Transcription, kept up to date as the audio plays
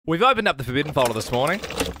We've opened up the Forbidden folder this morning.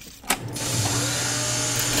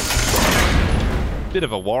 Bit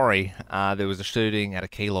of a worry. There was a shooting at a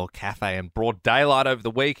Keilor cafe in broad daylight over the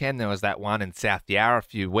weekend. There was that one in South Yarra a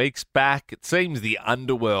few weeks back. It seems the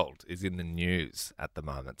underworld is in the news at the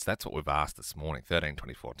moment. So that's what we've asked this morning. 13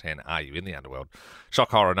 24 10. Are you in the underworld? Shock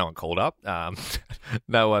horror, no one called up.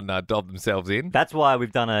 No one dobbed themselves in. That's why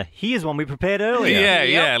we've done here's one we prepared earlier.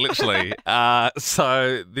 Yeah, literally.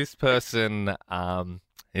 So this person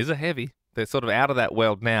is a heavy. They're sort of out of that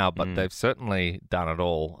world now, but they've certainly done it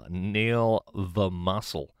all. Neil the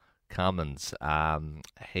Muscle Cummins.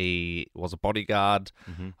 He was a bodyguard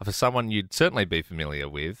for someone you'd certainly be familiar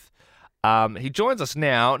with. He joins us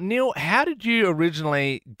now. Neil, how did you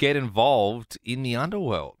originally get involved in the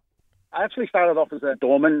underworld? I actually started off as a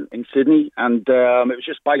doorman in Sydney, and it was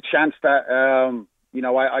just by chance that,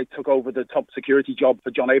 I took over the top security job for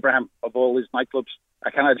John Ibrahim of all his nightclubs. I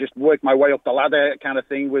kind of just worked my way up the ladder kind of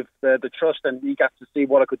thing with the trust, and he got to see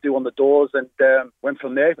what I could do on the doors and went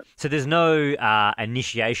from there. So there's no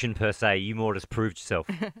initiation per se. You more just proved yourself.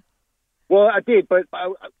 Well, I did, but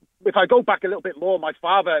if I go back a little bit more, my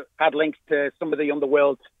father had links to some of the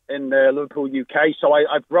underworld in Liverpool, UK, so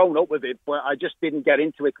I've grown up with it, but I just didn't get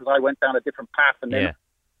into it because I went down a different path. And then,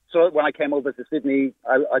 so when I came over to Sydney,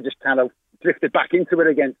 I just kind of drifted back into it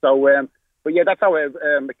again. So, but yeah, that's how it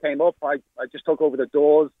came up. I just took over the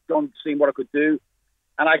doors, John seen what I could do.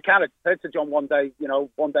 And I kind of said to John one day I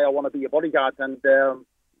want to be a bodyguard. And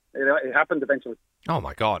it happened eventually. Oh,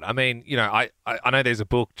 my God. I mean, I know there's a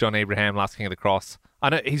book, John Abraham, Last King of the Cross. I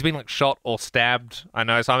know he's been shot or stabbed. I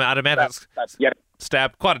know. So I'd imagine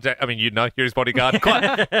stabbed quite a. I mean, you're his bodyguard.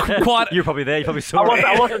 Quite. You're probably there. You probably saw it.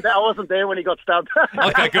 I wasn't there when he got stabbed.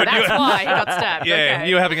 Okay, good. That's why he got stabbed. Yeah, okay.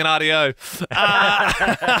 You were having an RDO.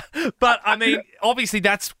 But I mean, obviously,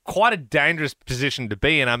 that's quite a dangerous position to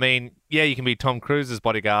be in. I mean, yeah, you can be Tom Cruise's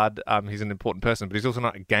bodyguard. He's an important person, but he's also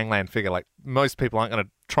not a gangland figure. Like most people aren't going to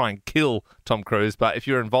try and kill Tom Cruise, but if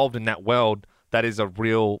you're involved in that world, that is a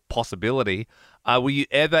real possibility. Were you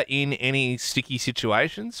ever in any sticky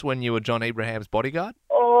situations when you were John Abraham's bodyguard?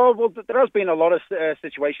 Oh, well, there has been a lot of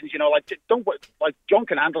situations, like John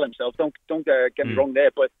can handle himself. Don't get me wrong there,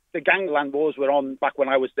 but the gangland wars were on back when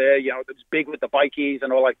I was there. It was big with the bikies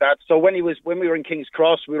and all like that. So when we were in King's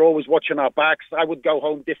Cross, we were always watching our backs. I would go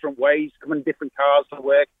home different ways, come in different cars to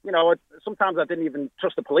work. Sometimes I didn't even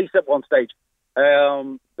trust the police at one stage.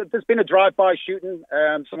 There's been a drive-by shooting.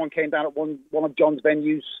 Someone came down at one of John's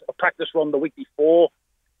venues, a practice run the week before.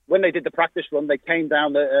 When they did the practice run, they came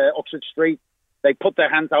down Oxford Street. They put their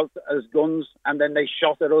hands out as guns, and then they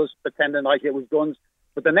shot at us, pretending like it was guns.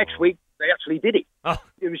 But the next week, they actually did it. Oh.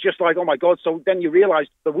 It was just like, oh, my God. So then you realise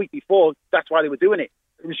the week before, that's why they were doing it.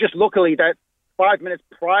 It was just luckily that 5 minutes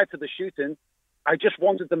prior to the shooting, I just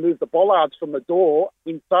wanted to move the bollards from the door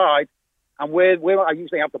inside. And where I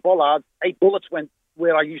usually have the bollards, 8 bullets went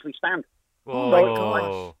where I usually stand.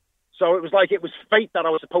 Whoa. So it was like it was fate that I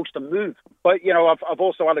was supposed to move. But, I've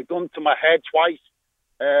also had a gun to my head twice.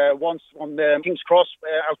 Once on King's Cross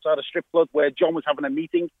outside a strip club where John was having a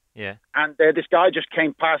meeting. Yeah. And this guy just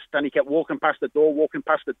came past and he kept walking past the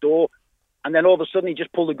door. And then all of a sudden he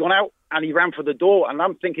just pulled a gun out and he ran for the door. And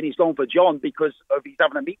I'm thinking he's going for John because he's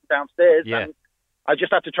having a meeting downstairs. Yeah. And I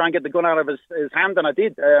just had to try and get the gun out of his hand, and I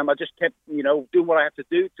did. I just kept, doing what I had to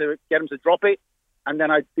do to get him to drop it, and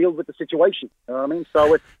then I deal with the situation. You know what I mean?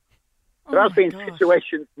 So there has been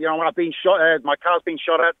situations, I've been shot at, my car's been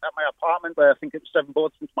shot at my apartment, where I think it was 7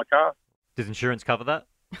 bullets into my car. Does insurance cover that?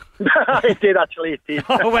 It did, actually. It did.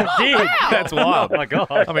 Oh, it did? Wow. That's wild. Oh, my God.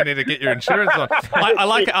 I mean, need to get your insurance on. I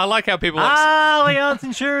like how people... Allianz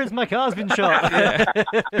Insurance, my car's been shot.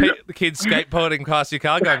 The kids skateboarding past your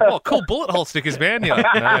car going, oh, cool bullet hole stickers, man. You're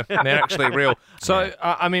like, no, they're actually real. So,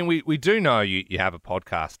 I mean, we do know you have a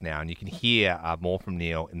podcast now, and you can hear more from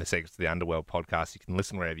Neil in the Secrets of the Underworld podcast. You can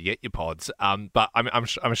listen wherever you get your pods. But I'm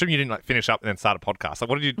assuming you didn't finish up and then start a podcast. Like,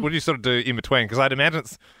 what did you sort of do in between? Because I'd imagine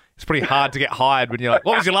it's pretty hard to get hired when you're like,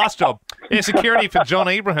 what was your last job? Yeah, security for John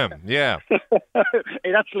Ibrahim. Yeah.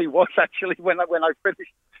 It actually was, when I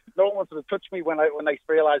finished. No one wanted to touch me when they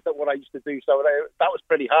realised that what I used to do. So that was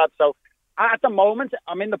pretty hard. So at the moment,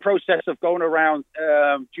 I'm in the process of going around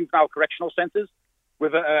juvenile correctional centres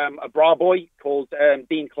with a bra boy called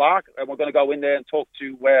Dean Clark. And we're going to go in there and talk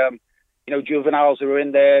to, juveniles who are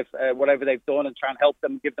in there, whatever they've done, and try and help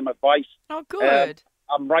them, give them advice. Oh, good.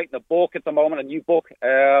 I'm writing a book at the moment, a new book.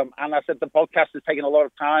 And I said the podcast is taking a lot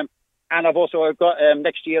of time. And I've got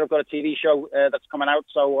next year, I've got a TV show that's coming out.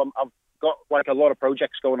 So I'm got like a lot of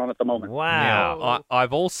projects going on at the moment. Wow. Now,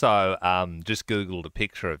 I've also just Googled a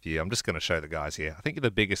picture of you. I'm just going to show the guys here. I think you're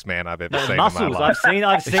the biggest man I've ever seen Muscles. in my life.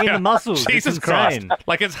 I've seen the muscles. Jesus It's Christ. insane.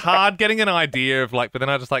 Like, it's hard getting an idea of, like, but then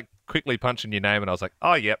I just, like, quickly punch in your name and I was like,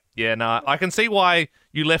 oh, yep, yeah, no, I can see why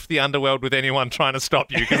you left the underworld with anyone trying to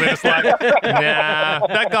stop you, because they're just like, nah,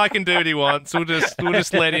 that guy can do what he wants. We'll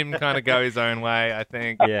just let him kind of go his own way, I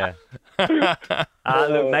think. Yeah.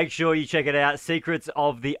 Look, make sure you check it out. Secrets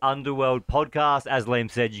of the Underworld podcast. As Liam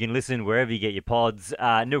said, you can listen wherever you get your pods.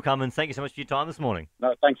 Neil Cummins, thank you so much for your time this morning.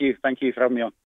 No, thank you for having me on.